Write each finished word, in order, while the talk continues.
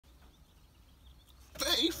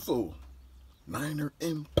faithful Niner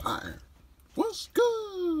Empire. What's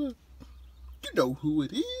good? You know who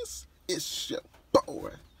it is. It's your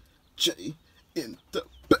boy, Jay in the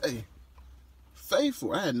Bay.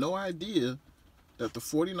 Faithful, I had no idea that the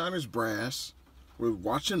 49ers brass were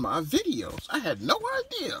watching my videos. I had no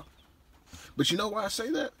idea. But you know why I say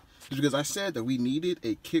that? It's because I said that we needed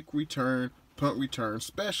a kick return, punt return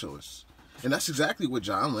specialist. And that's exactly what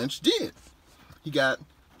John Lynch did. He got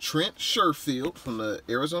Trent Sherfield from the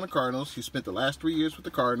Arizona Cardinals. He spent the last 3 years with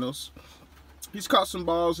the Cardinals. He's caught some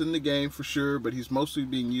balls in the game for sure, but he's mostly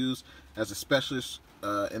being used as a specialist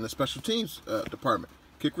in the special teams department.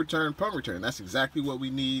 Kick return, punt return. That's exactly what we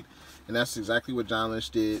need, and that's exactly what John Lynch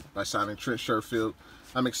did by signing Trent Sherfield.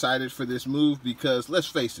 I'm excited for this move because, let's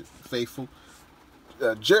face it, faithful,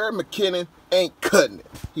 Jared McKinnon ain't cutting it.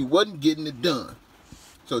 He wasn't getting it done.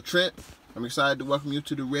 So, Trent, I'm excited to welcome you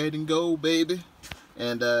to the red and gold, baby.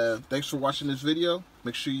 And thanks for watching this video.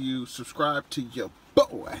 Make sure you subscribe to your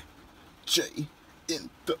boy, Jay in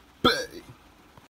the Bay.